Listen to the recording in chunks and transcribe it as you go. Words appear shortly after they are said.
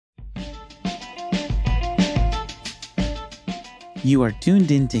You are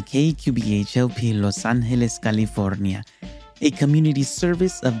tuned in to KQBHLP Los Angeles, California, a community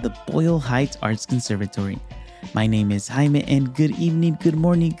service of the Boyle Heights Arts Conservatory. My name is Jaime, and good evening, good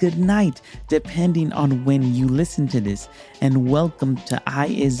morning, good night, depending on when you listen to this. And welcome to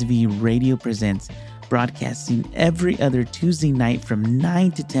ISV Radio Presents, broadcasting every other Tuesday night from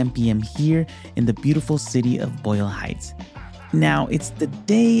 9 to 10 p.m. here in the beautiful city of Boyle Heights. Now, it's the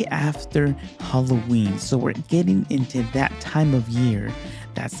day after Halloween, so we're getting into that time of year.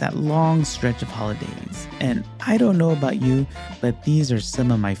 That's that long stretch of holidays. And I don't know about you, but these are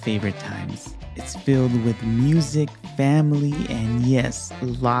some of my favorite times. It's filled with music, family, and yes,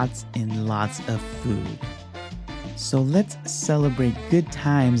 lots and lots of food. So let's celebrate good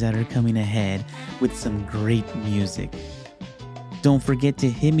times that are coming ahead with some great music. Don't forget to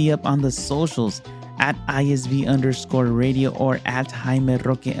hit me up on the socials at ISV_radio or at Jaime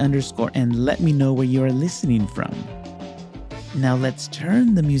Roque_ and let me know where you are listening from. Now let's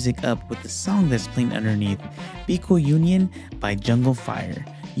turn the music up with the song that's playing underneath, Pico Union by Jungle Fire.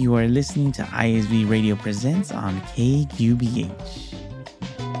 You are listening to ISV Radio Presents on KQBH.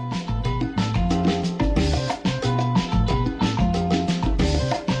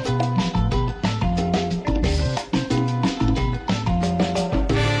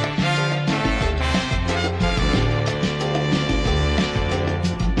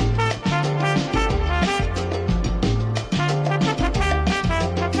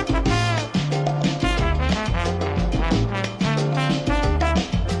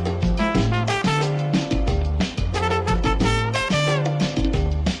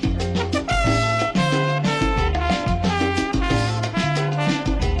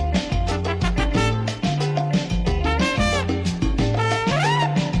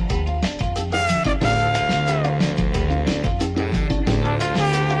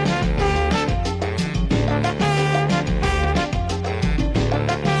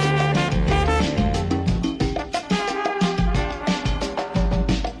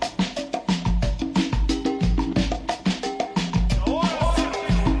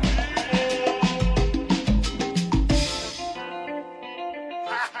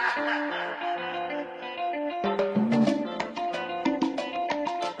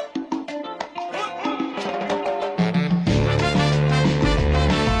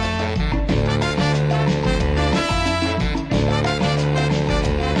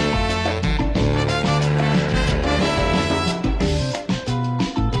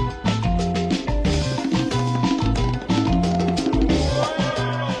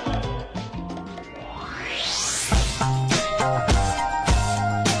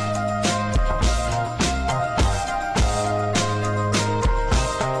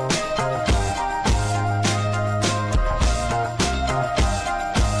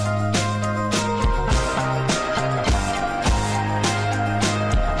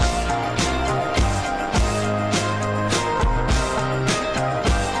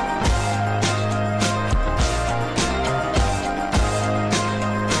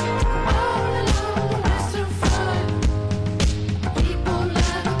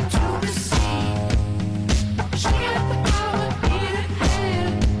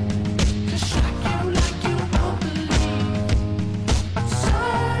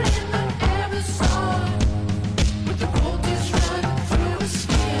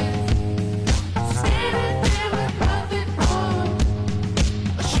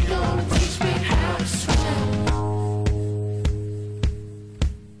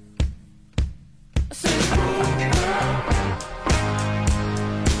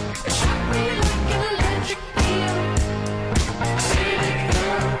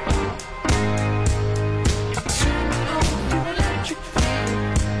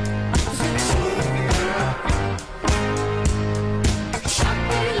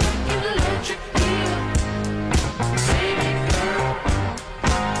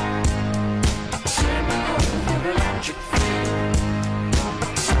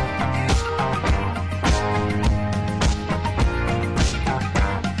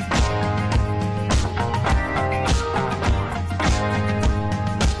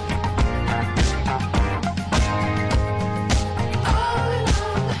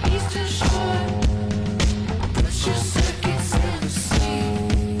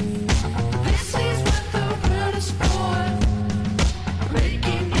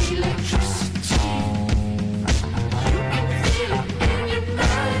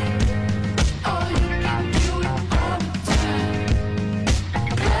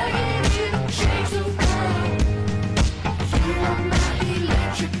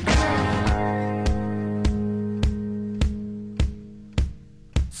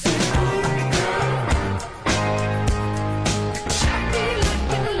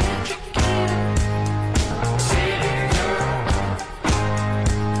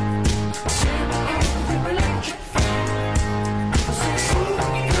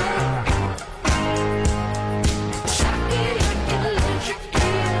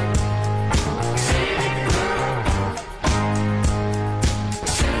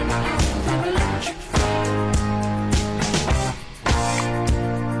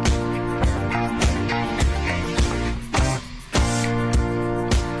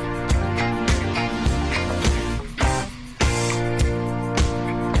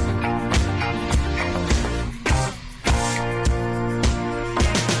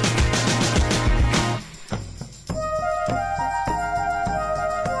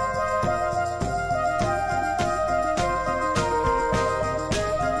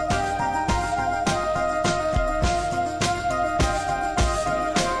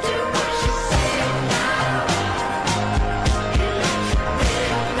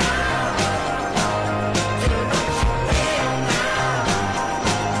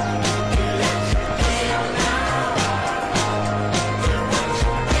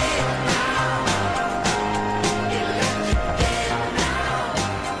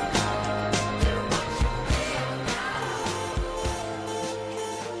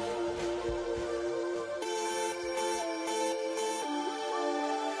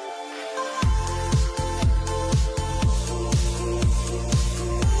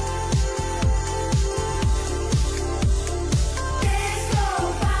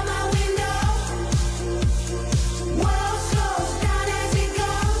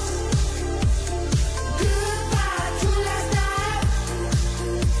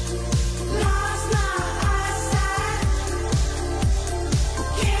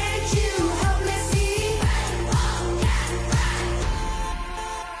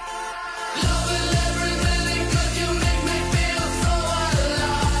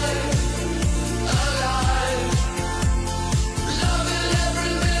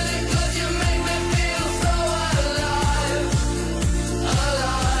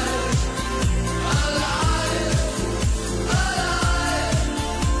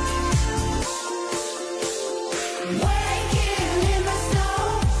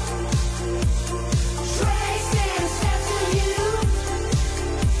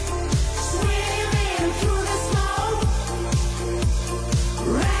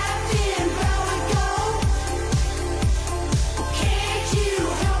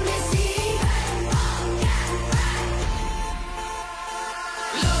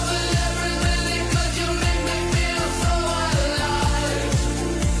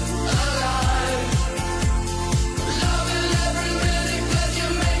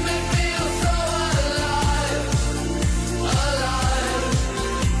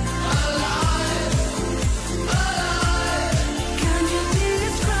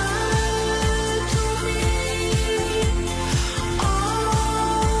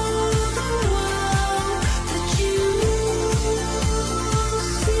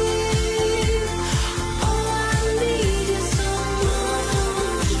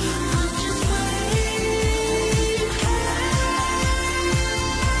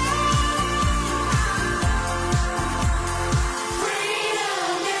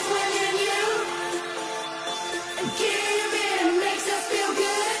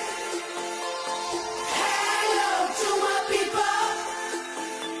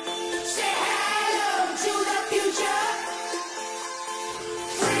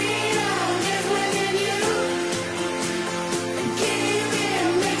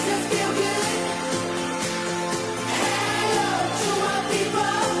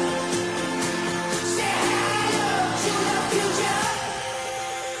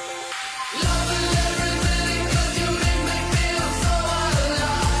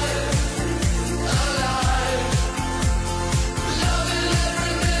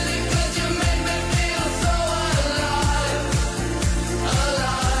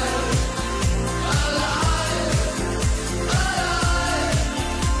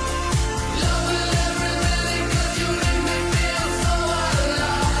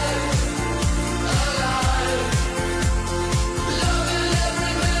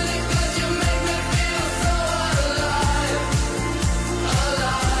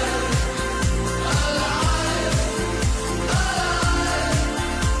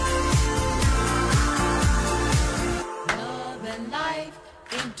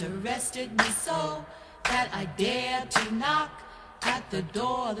 interested me so that I dared to knock at the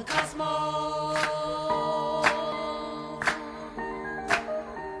door of the cosmos.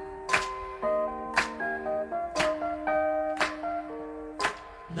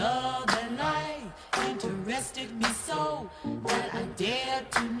 Love and life interested me so that I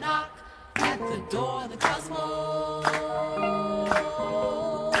dared to knock at the door of the cosmos.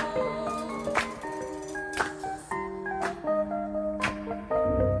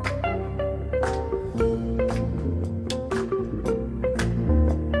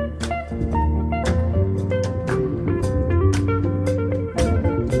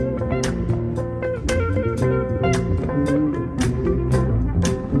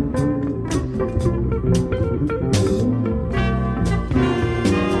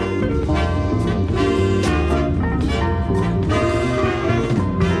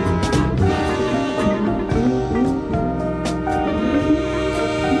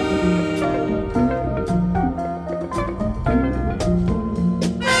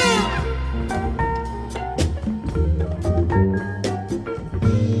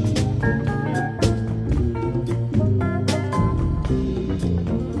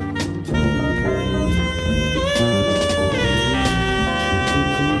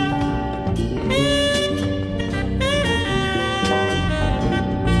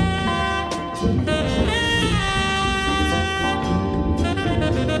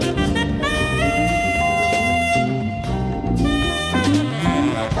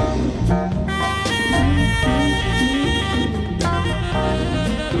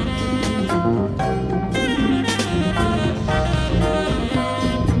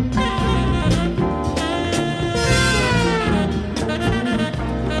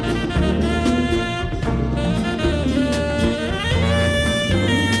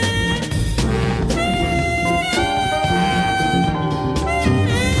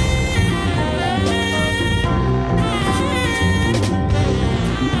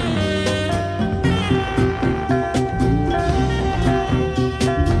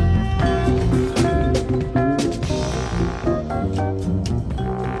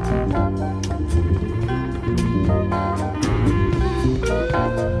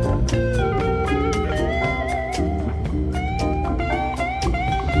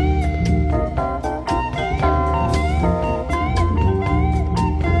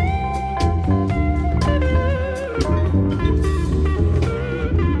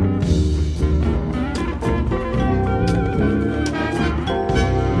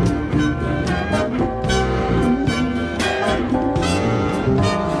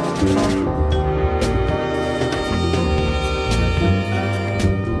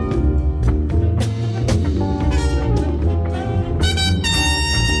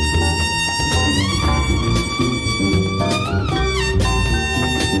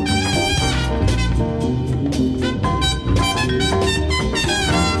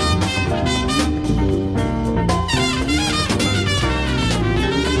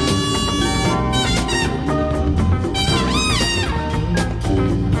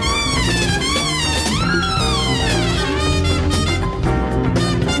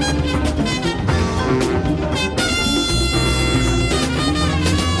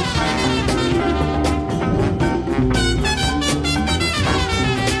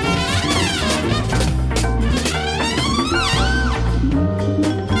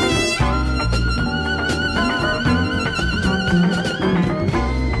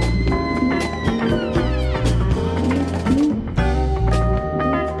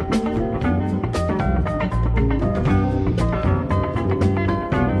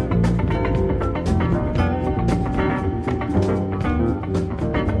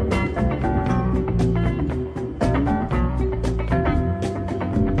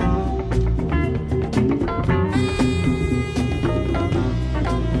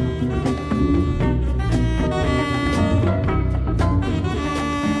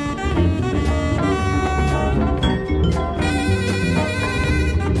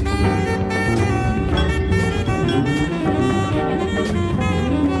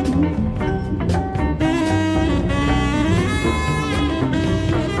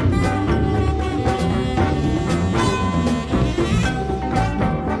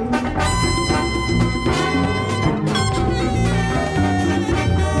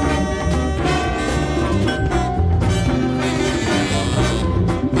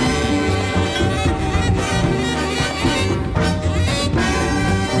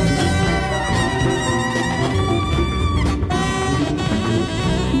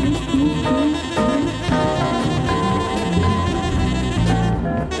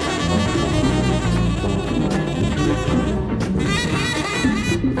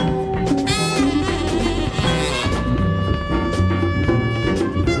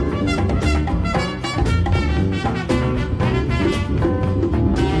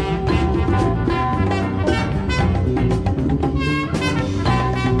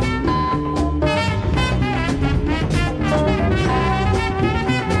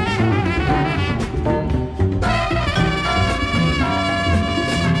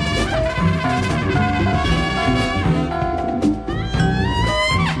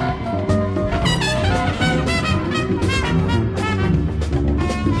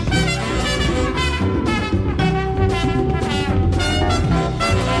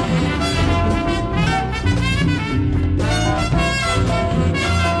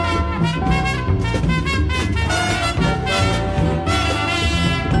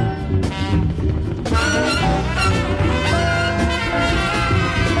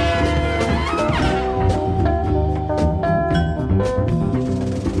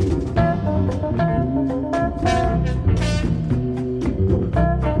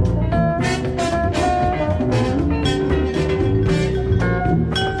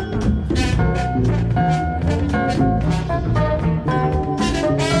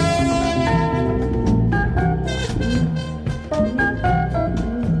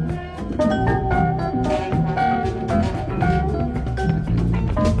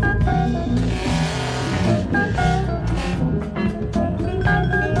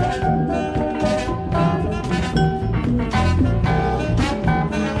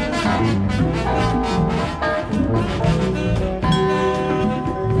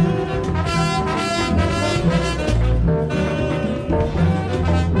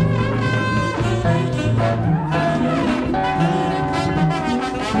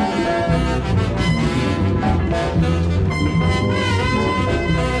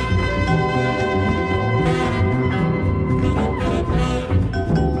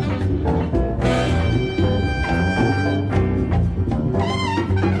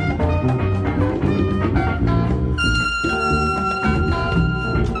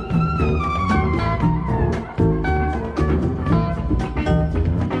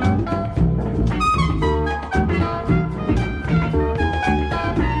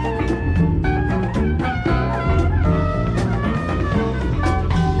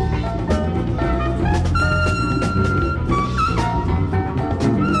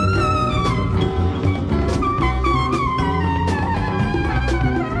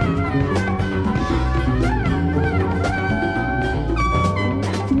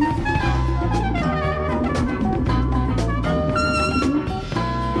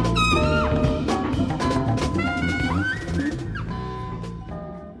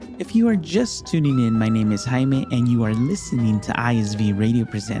 If you are just tuning in, my name is Jaime and you are listening to ISV Radio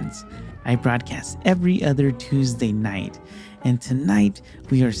Presents. I broadcast every other Tuesday night. And tonight,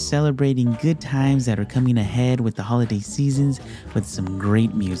 we are celebrating good times that are coming ahead with the holiday seasons with some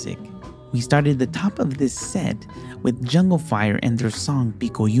great music. We started the top of this set with Jungle Fire and their song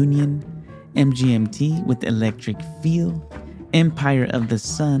Pico Union, MGMT with Electric Feel, Empire of the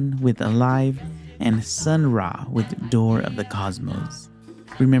Sun with Alive, and Sun Ra with Door of the Cosmos.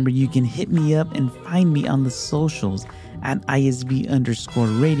 Remember, you can hit me up and find me on the socials at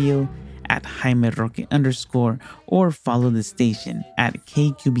ISB_radio, at Jaime Roque _ or follow the station at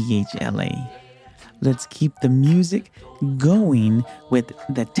KQBHLA. Let's keep the music going with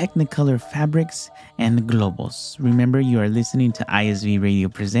the Technicolor Fabrics and Globos. Remember, you are listening to ISV Radio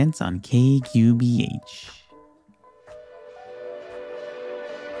Presents on KQBH.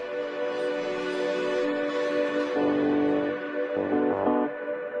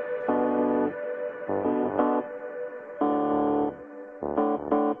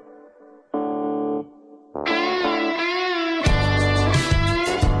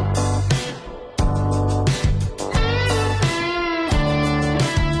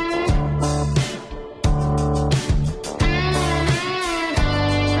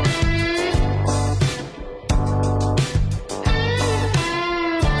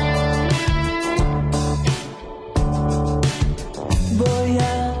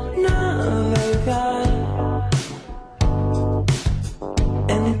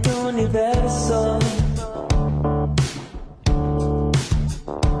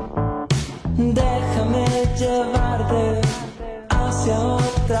 Déjame llevarte hacia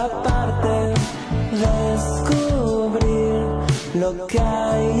otra parte, descubrir lo que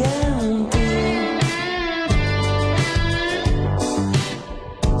hay en ti.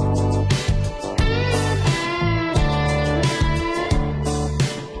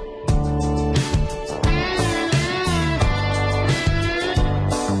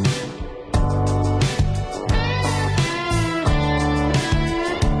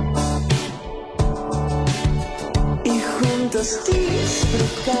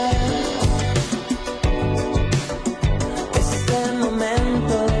 Disfrutar este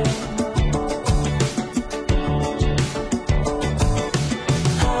momento,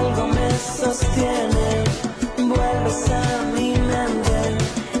 algo me sostiene, vuelves a mi mente,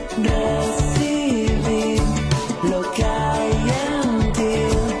 recibir lo que hay en ti,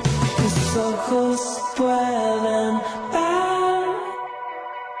 tus ojos pueden ver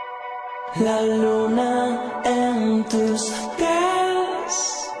la luna en tus pies,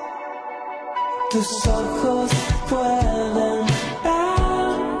 tus ojos pueden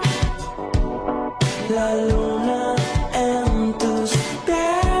ver la luna en tus pies.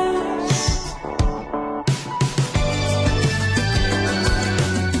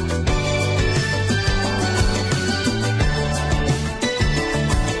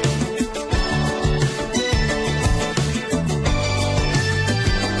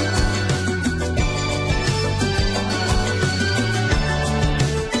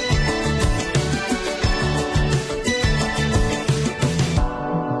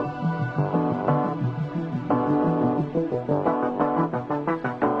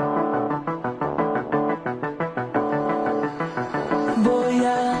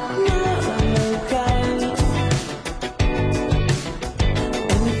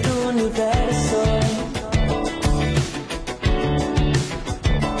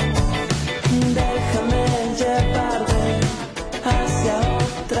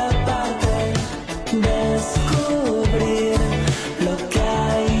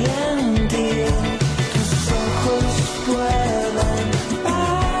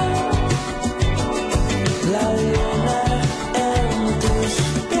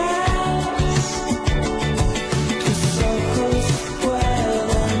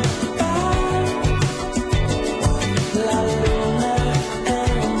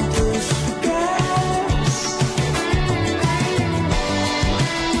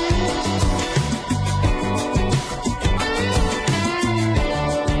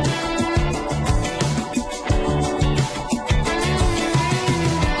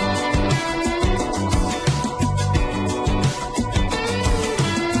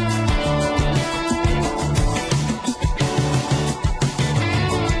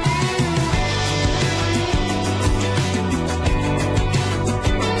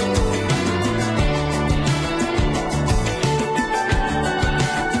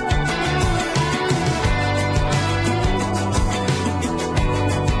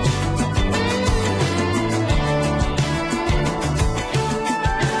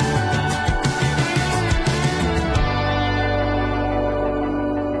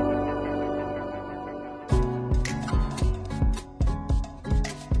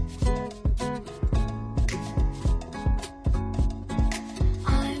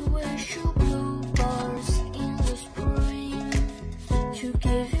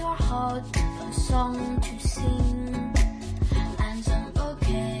 heart a song to sing, and then a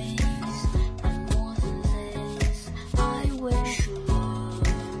case, and more than this, I wish you love.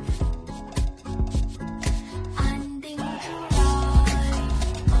 And in July,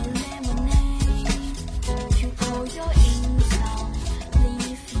 a lemonade to call your inside,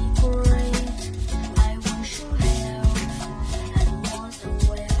 leafy great. I wish you health, and more than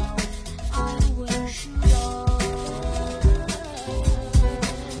well, I wish you love.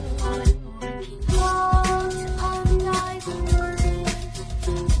 I'm working hard and I worry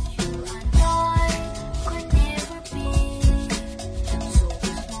that you and I could never be. So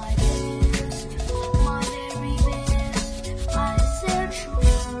with my best, my very best, I set you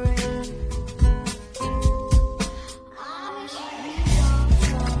free. I'm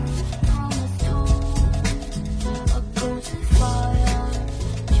shelter from a storm, a golden fire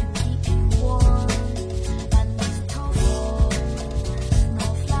to keep you warm. And this fall,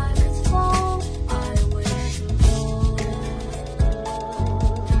 snowflakes fall, I wish you love.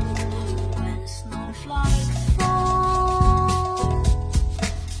 When snowflakes fall,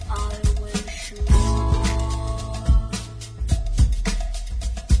 I wish you love.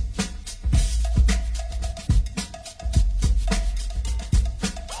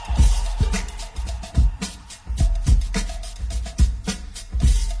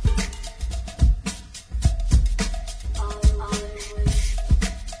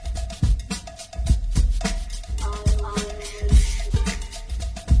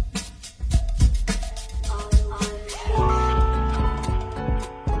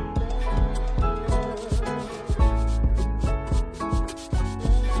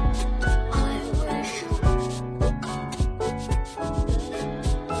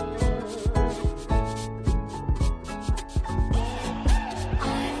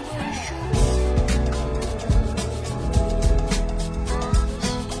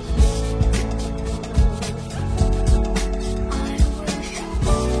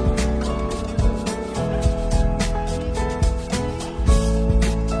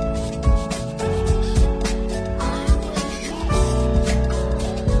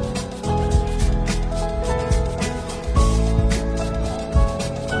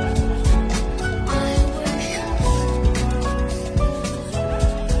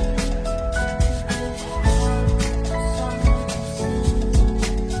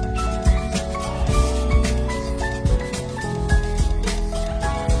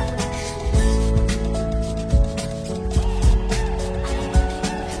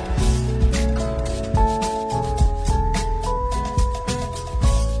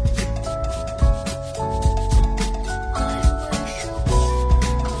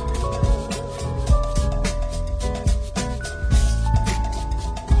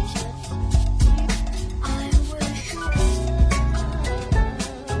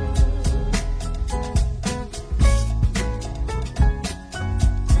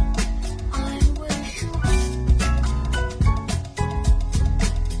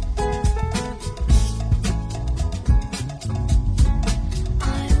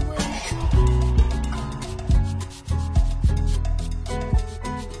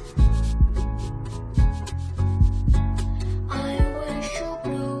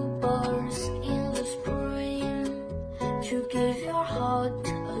 To give your heart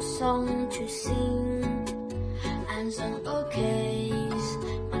a song to sing, and then a case,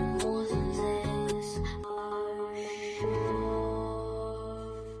 and more than this, I wish you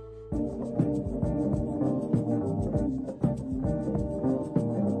love.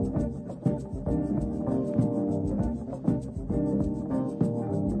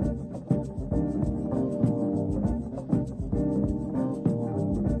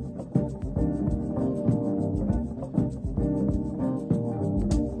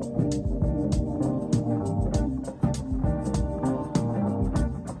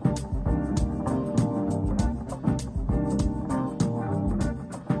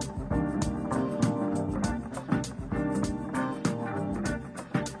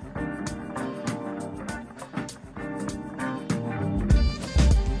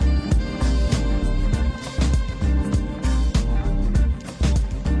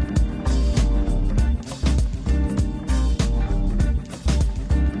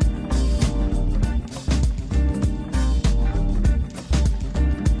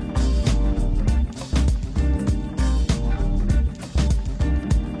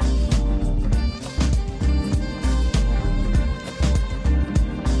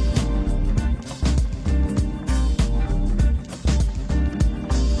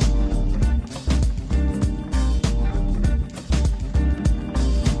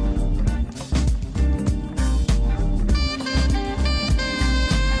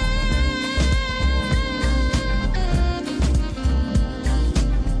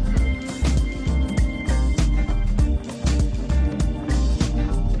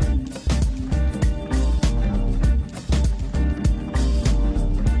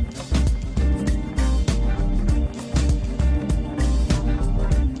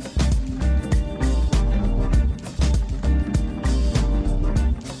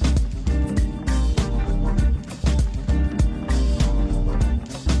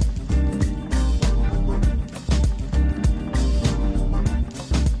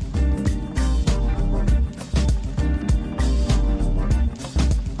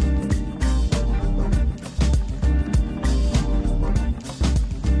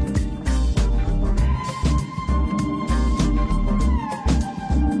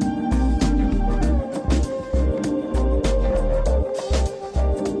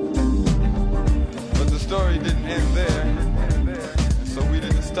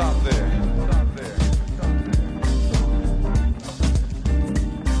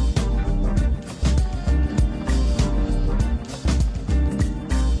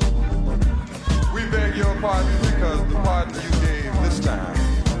 pardon because the pardon you gave this time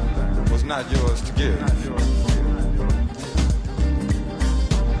was not yours to give.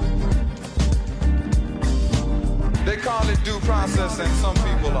 They call it due process and some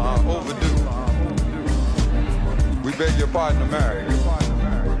people are overdue. We beg your pardon, America.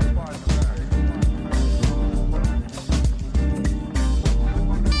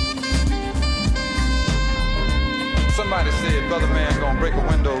 Somebody said, brother man gonna break a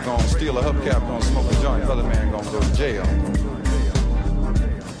window, gonna steal a hubcap, gonna smoke a joint, brother man gonna go to jail.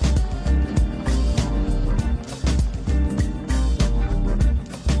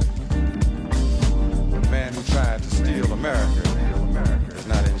 The man who tried to steal America is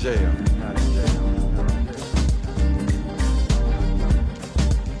not in jail.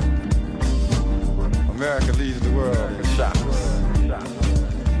 America leads the world in shocks.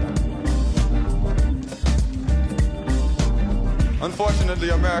 Unfortunately,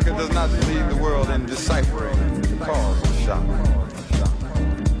 America does not lead the world in deciphering the cause of shock.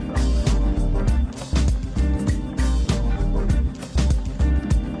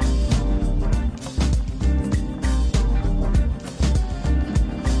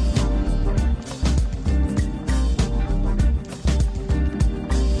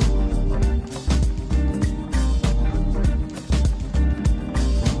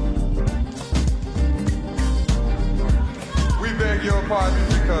 Pardon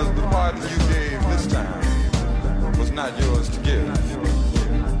because the pardon you gave this time was not yours to give.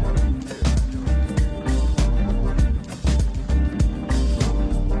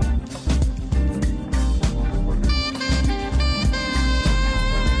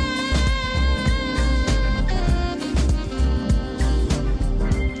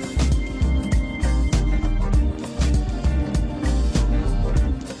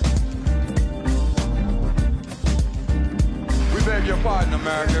 Pardon,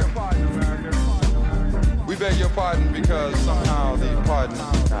 America. We beg your pardon because somehow the pardon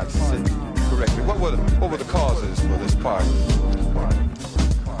did not sit correctly. What were the causes for this pardon?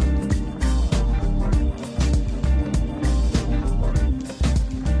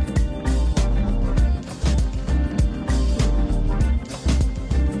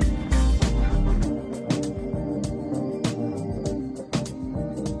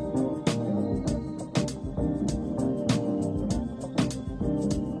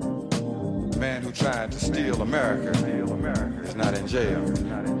 Tried to steal America is not in jail.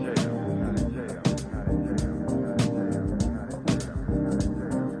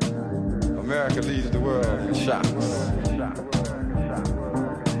 America leads the world in shocks.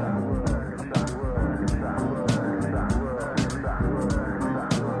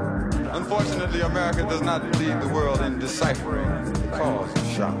 Unfortunately, America does not lead the world in deciphering the cause of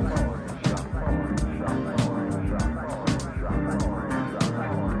shock.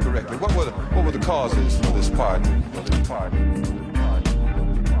 What were the causes for this pardon?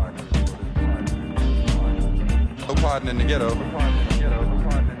 No pardon in the ghetto.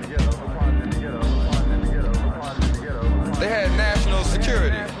 They had national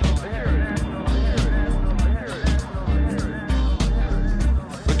security.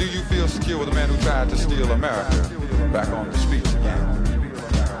 But do you feel secure with a man who tried to steal America back on the streets again?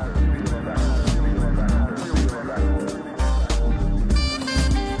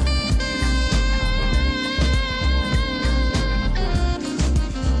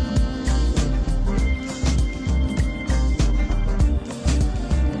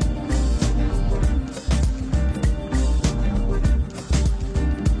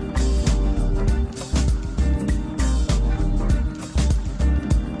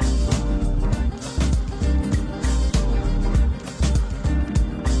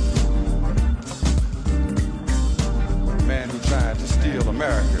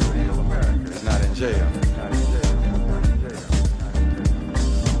 America is not in jail.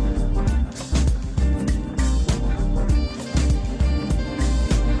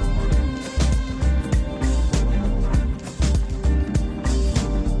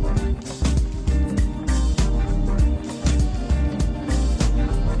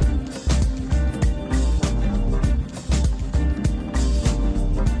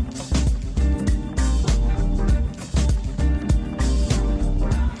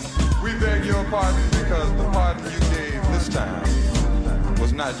 Pardon because the pardon you gave this time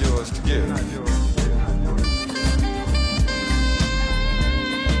was not yours to give.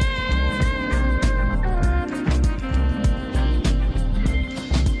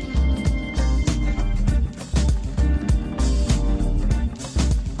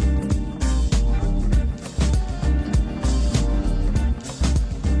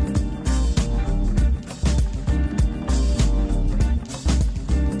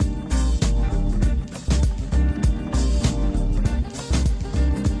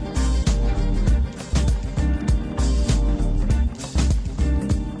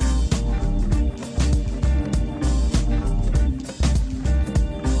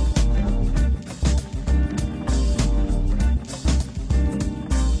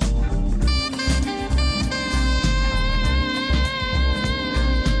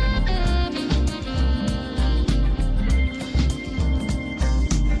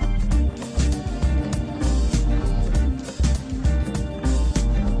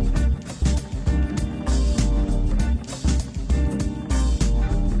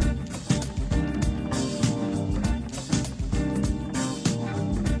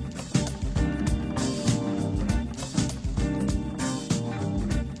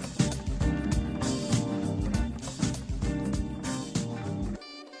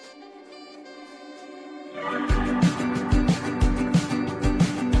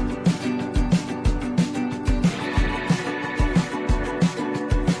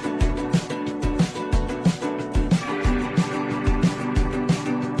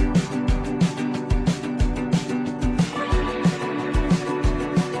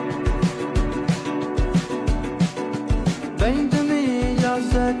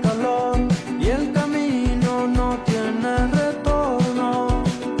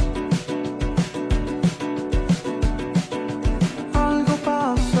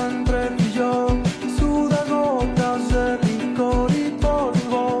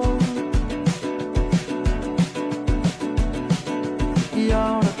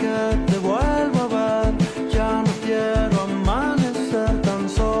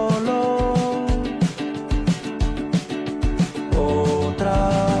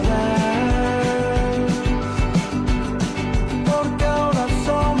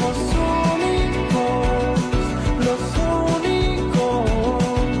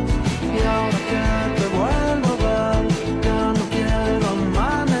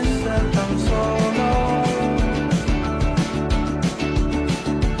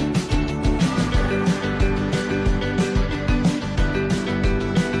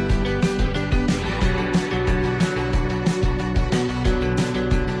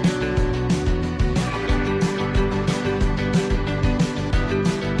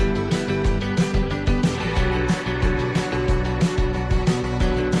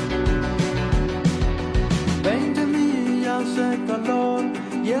 calor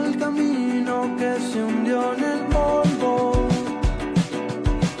y el camino que se hundió en el polvo.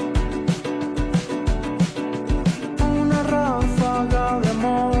 Una ráfaga de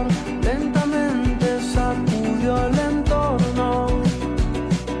amor lentamente sacudió el entorno.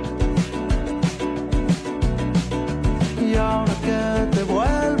 Y ahora que te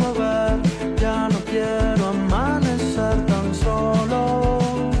vuelvo a ver, ya no quiero amanecer tan solo.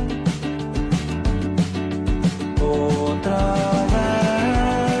 Otra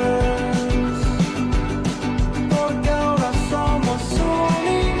vez, porque ahora somos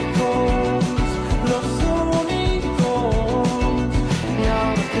únicos, los únicos. Y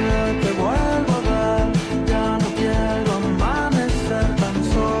ahora que te vuelvo a ver, ya no quiero amanecer tan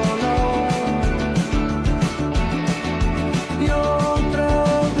solo. Y otra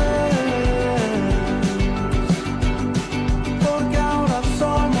vez, porque ahora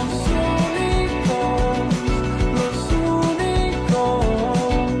somos únicos, los únicos.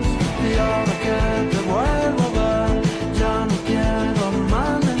 Y ahora que te vuelvo a ver, ya no quiero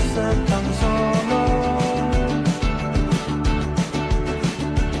amanecer tan solo.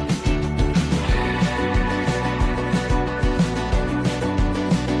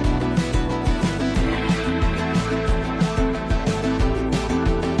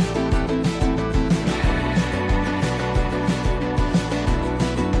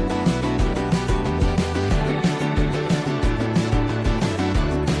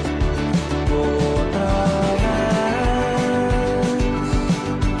 Otra vez,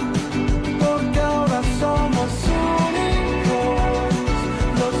 porque ahora somos únicos,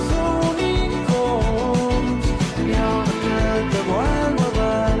 los únicos. Y ahora que te vuelvo a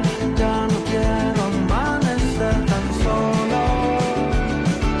ver, ya no quiero amanecer tan solo.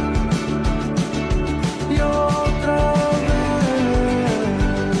 Y otra vez,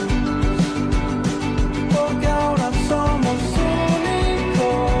 porque ahora somos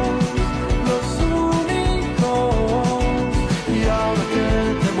únicos, los únicos. Y ahora que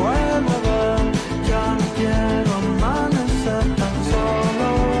te vuelvo a ver, ya no quiero amanecer tan solo.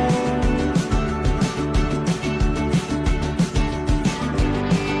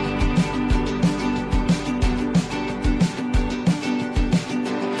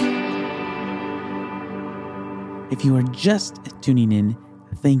 If you are just tuning in,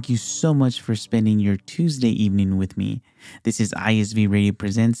 thank you so much for spending your Tuesday evening with me. This is ISV Radio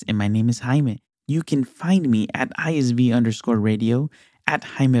Presents, and my name is Jaime. You can find me at ISV_radio, at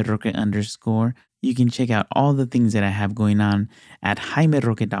Jaime Roque_. You can check out all the things that I have going on at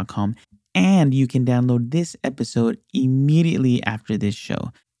jaimeroque.com, and you can download this episode immediately after this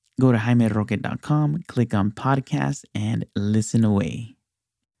show. Go to jaimeroque.com, click on podcast, and listen away.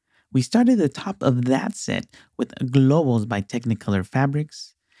 We started the top of that set with Globals by Technicolor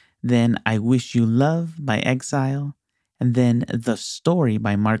Fabrics, then I Wish You Love by Exile, and then The Story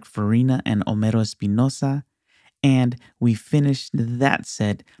by Mark Farina and Homero Espinosa, and we finished that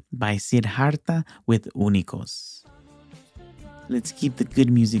set by Siddhartha with Únicos. Let's keep the good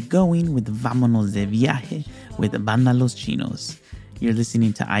music going with Vámonos de Viaje with Banda Los Chinos. You're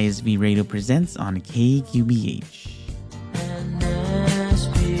listening to ISV Radio Presents on KQBH.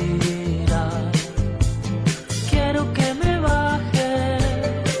 Quiero que me bajes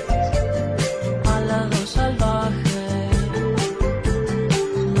al lado salvaje.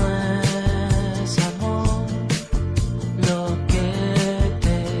 No es amor lo que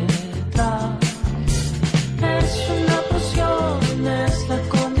te trae. Es una poción, es la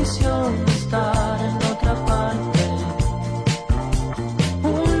condición de estar en otra parte.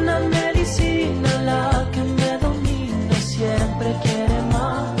 Una medicina la que me domina.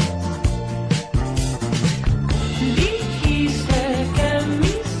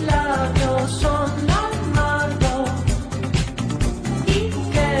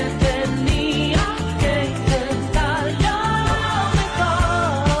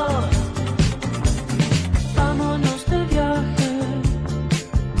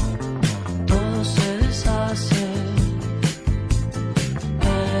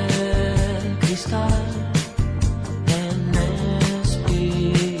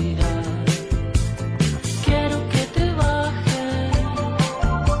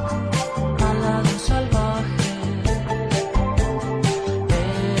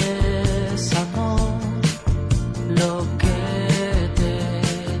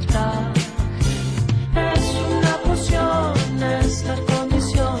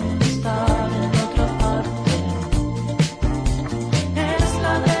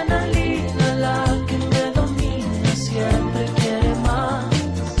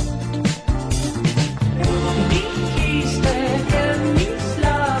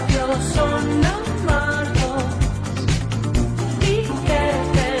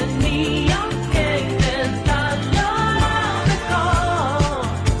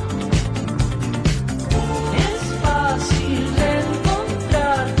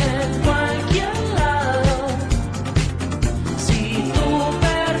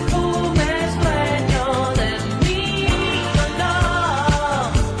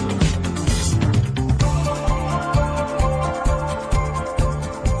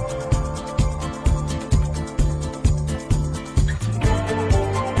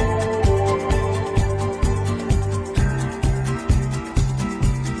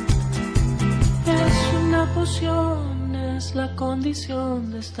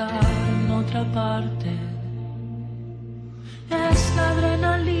 condición de estar en otra parte. Es la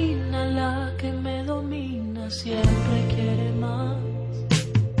adrenalina la que me domina, siempre quiere más.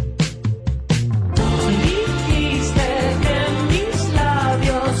 Dijiste que mis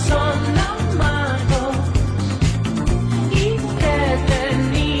labios son amargos y que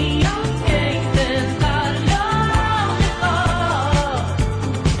tenía que intentarlo mejor.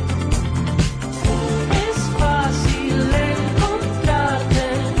 Es fácil encontrarte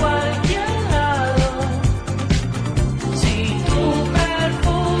en cualquier lado si tu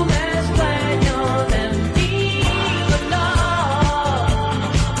perfume es dueño de mi dolor.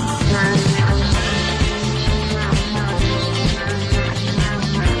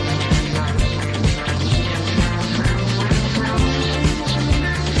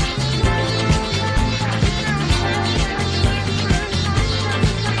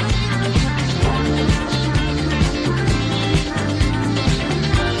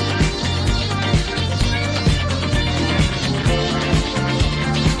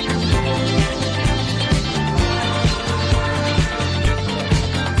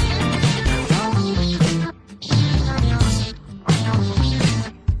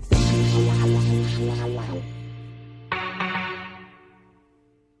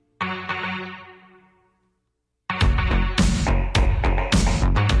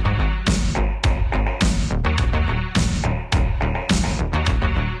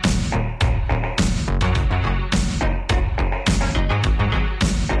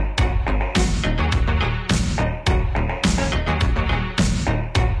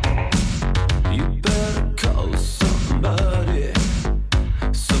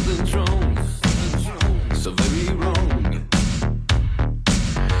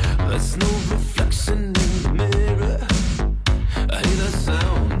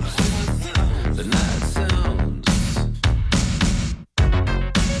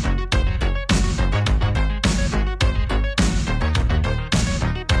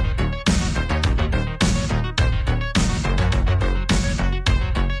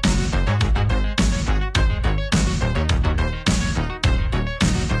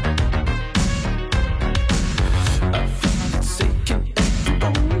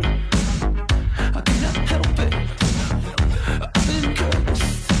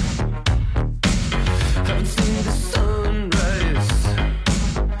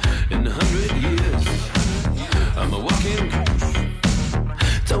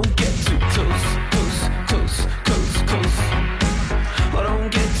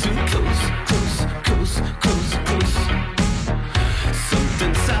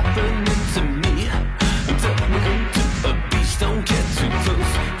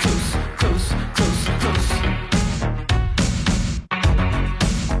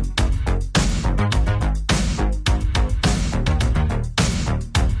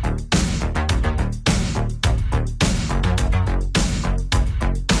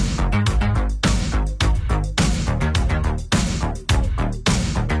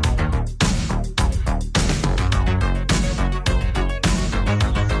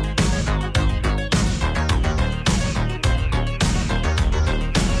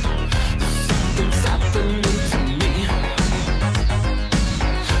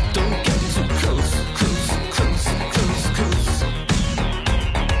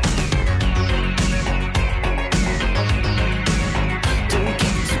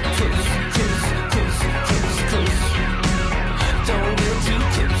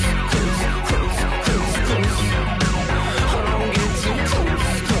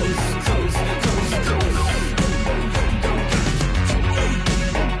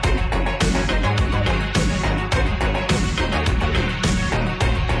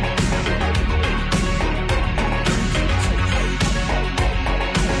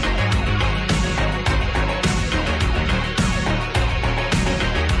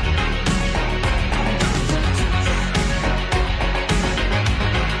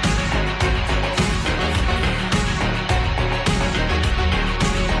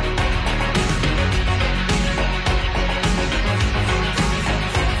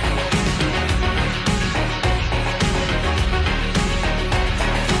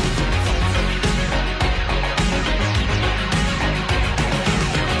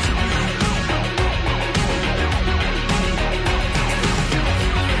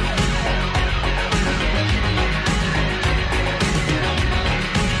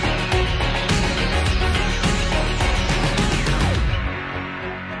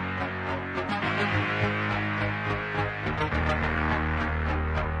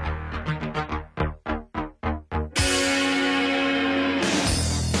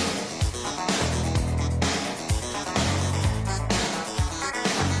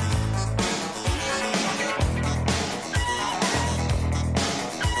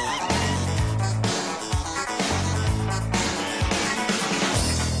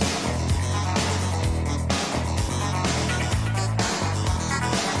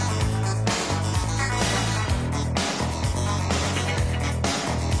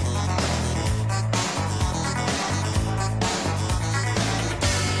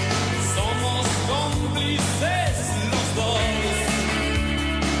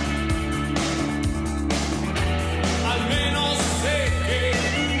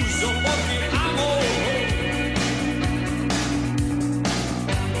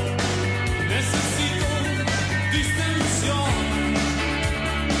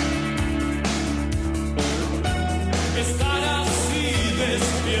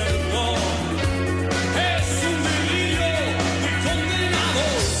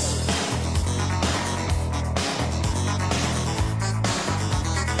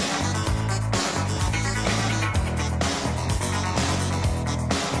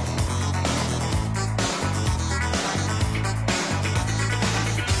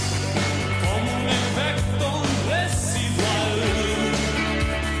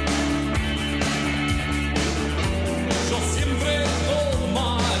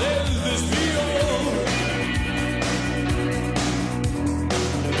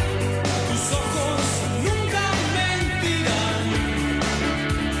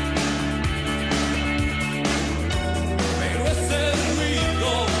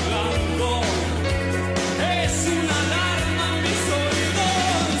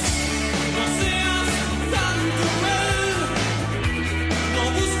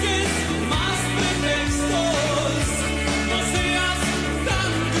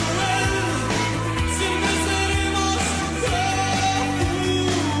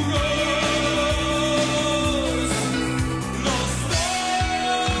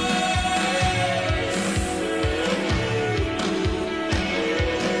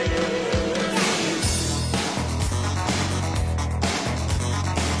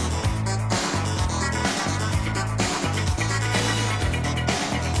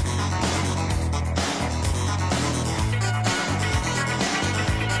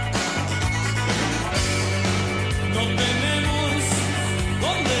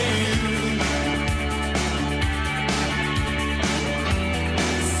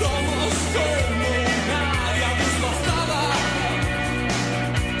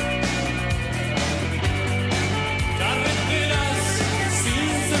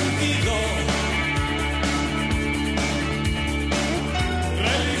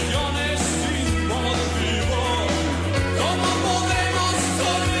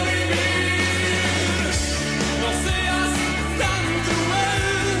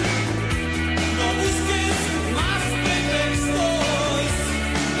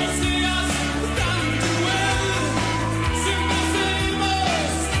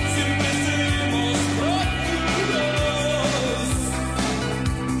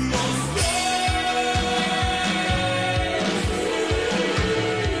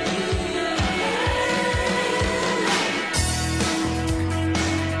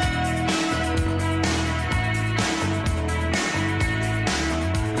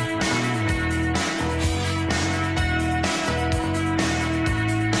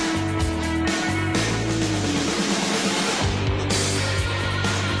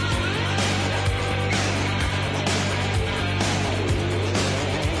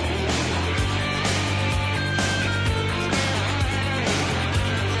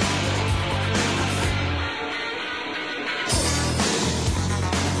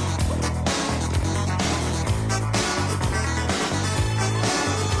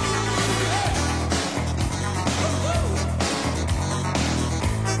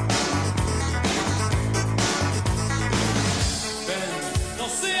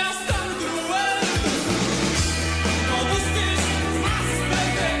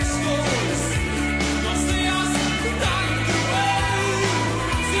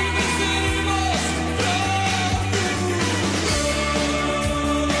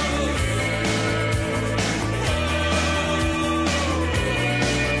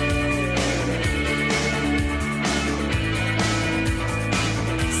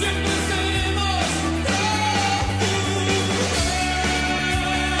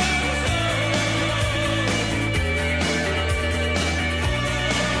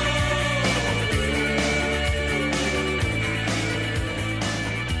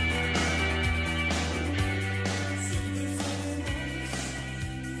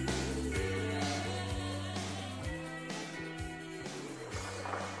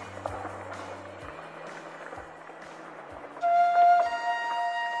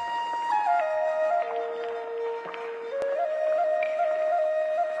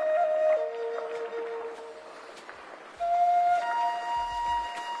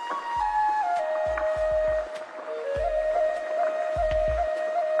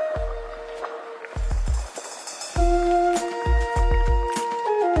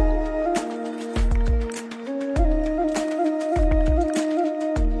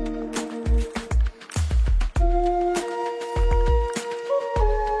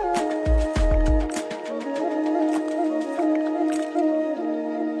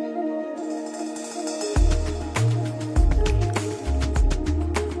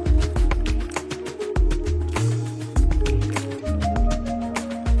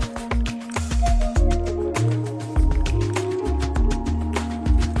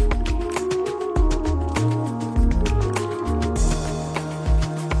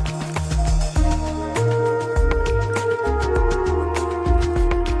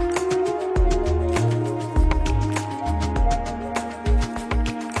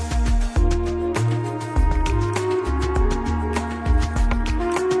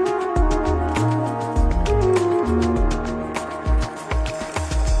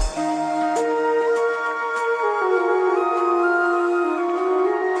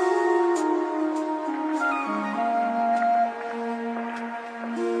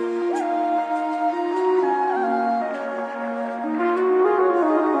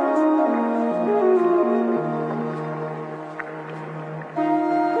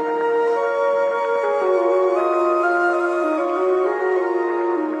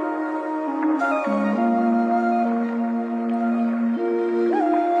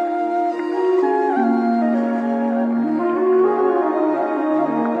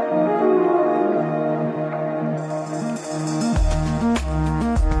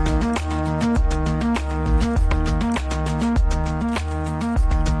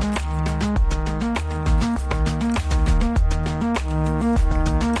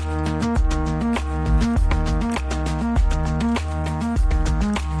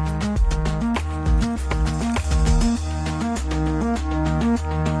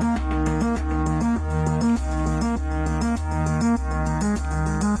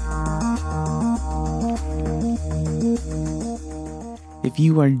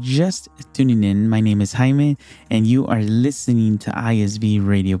 you are just tuning in, my name is Jaime, and you are listening to ISV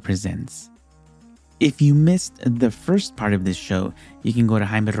Radio Presents. If you missed the first part of this show, you can go to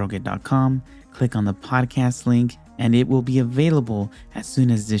jaimeroque.com, click on the podcast link, and it will be available as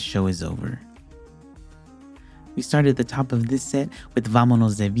soon as this show is over. We started at the top of this set with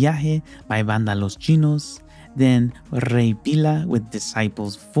Vámonos de Viaje by Banda Los Chinos, then Rey Pila with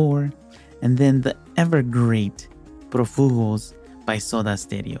Disciples 4, and then the ever great Profugos by Soda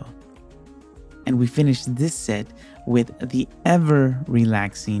Stereo. And we finished this set with the ever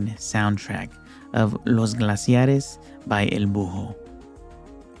relaxing soundtrack of Los Glaciares by El Bujo.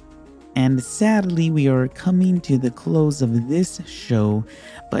 And sadly, we are coming to the close of this show,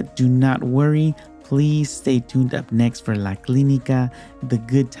 but do not worry. Please stay tuned up next for La Clínica. The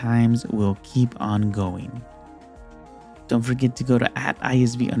good times will keep on going. Don't forget to go to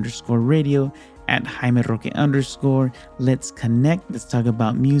 @ISV_radio, @JaimeRoque_. Let's connect, let's talk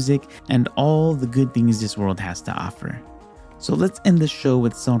about music and all the good things this world has to offer. So let's end the show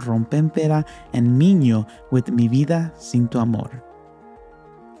with Son Rompempera and Miño with Mi Vida Sin Tu Amor.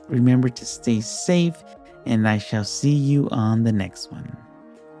 Remember to stay safe, and I shall see you on the next one.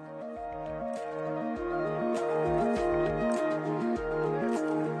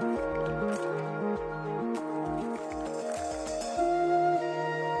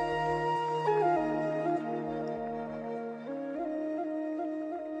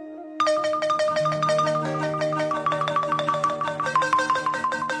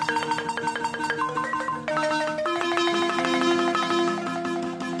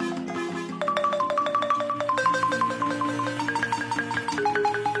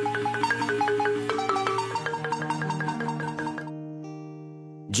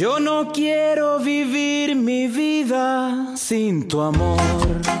 Yo no quiero vivir mi vida sin tu amor.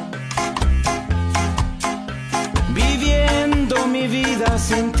 Viviendo mi vida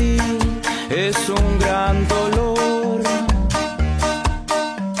sin ti es un gran dolor.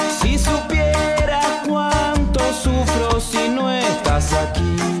 Si supiera cuánto sufro si no estás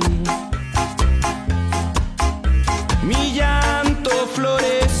aquí. Mi llanto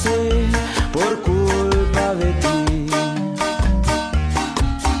florece por culpa de ti.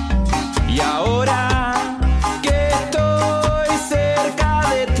 Y ahora que estoy cerca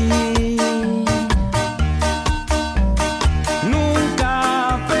de ti,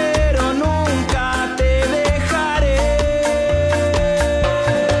 nunca, pero nunca te dejaré.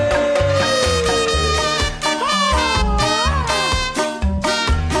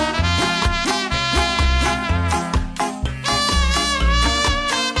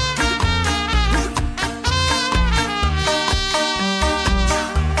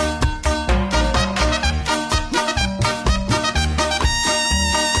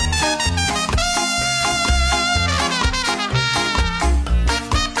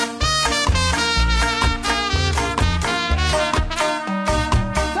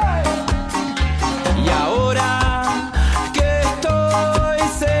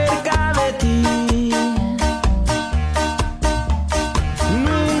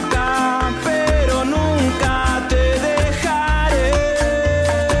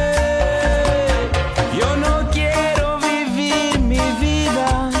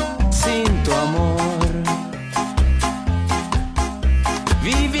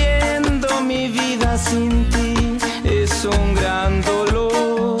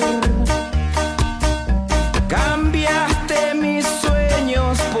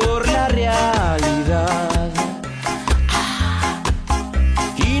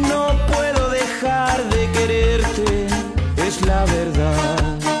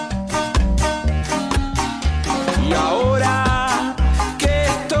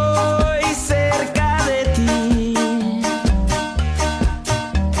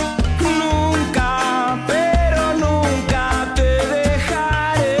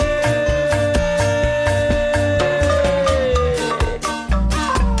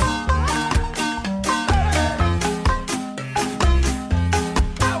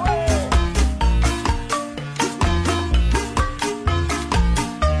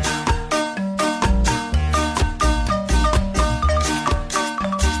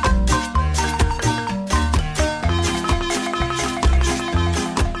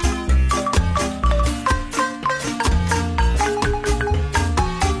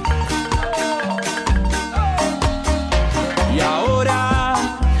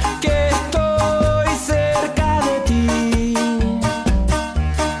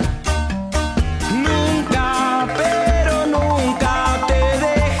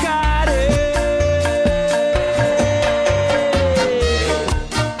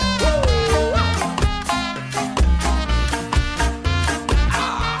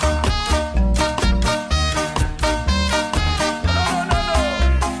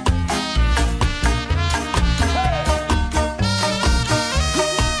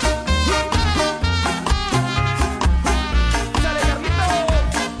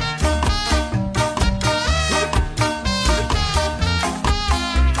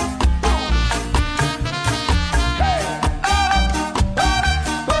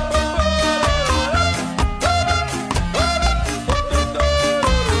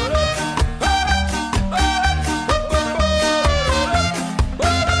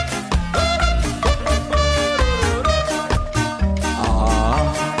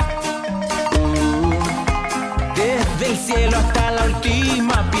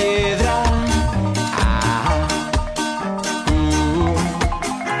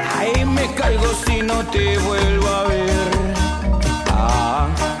 caigo si no te vuelvo a ver.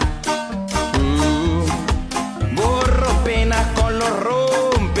 Borro penas con los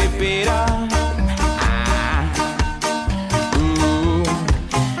rompeperas.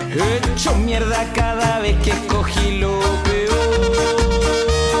 Hecho mierda cada vez que escogí lo peor.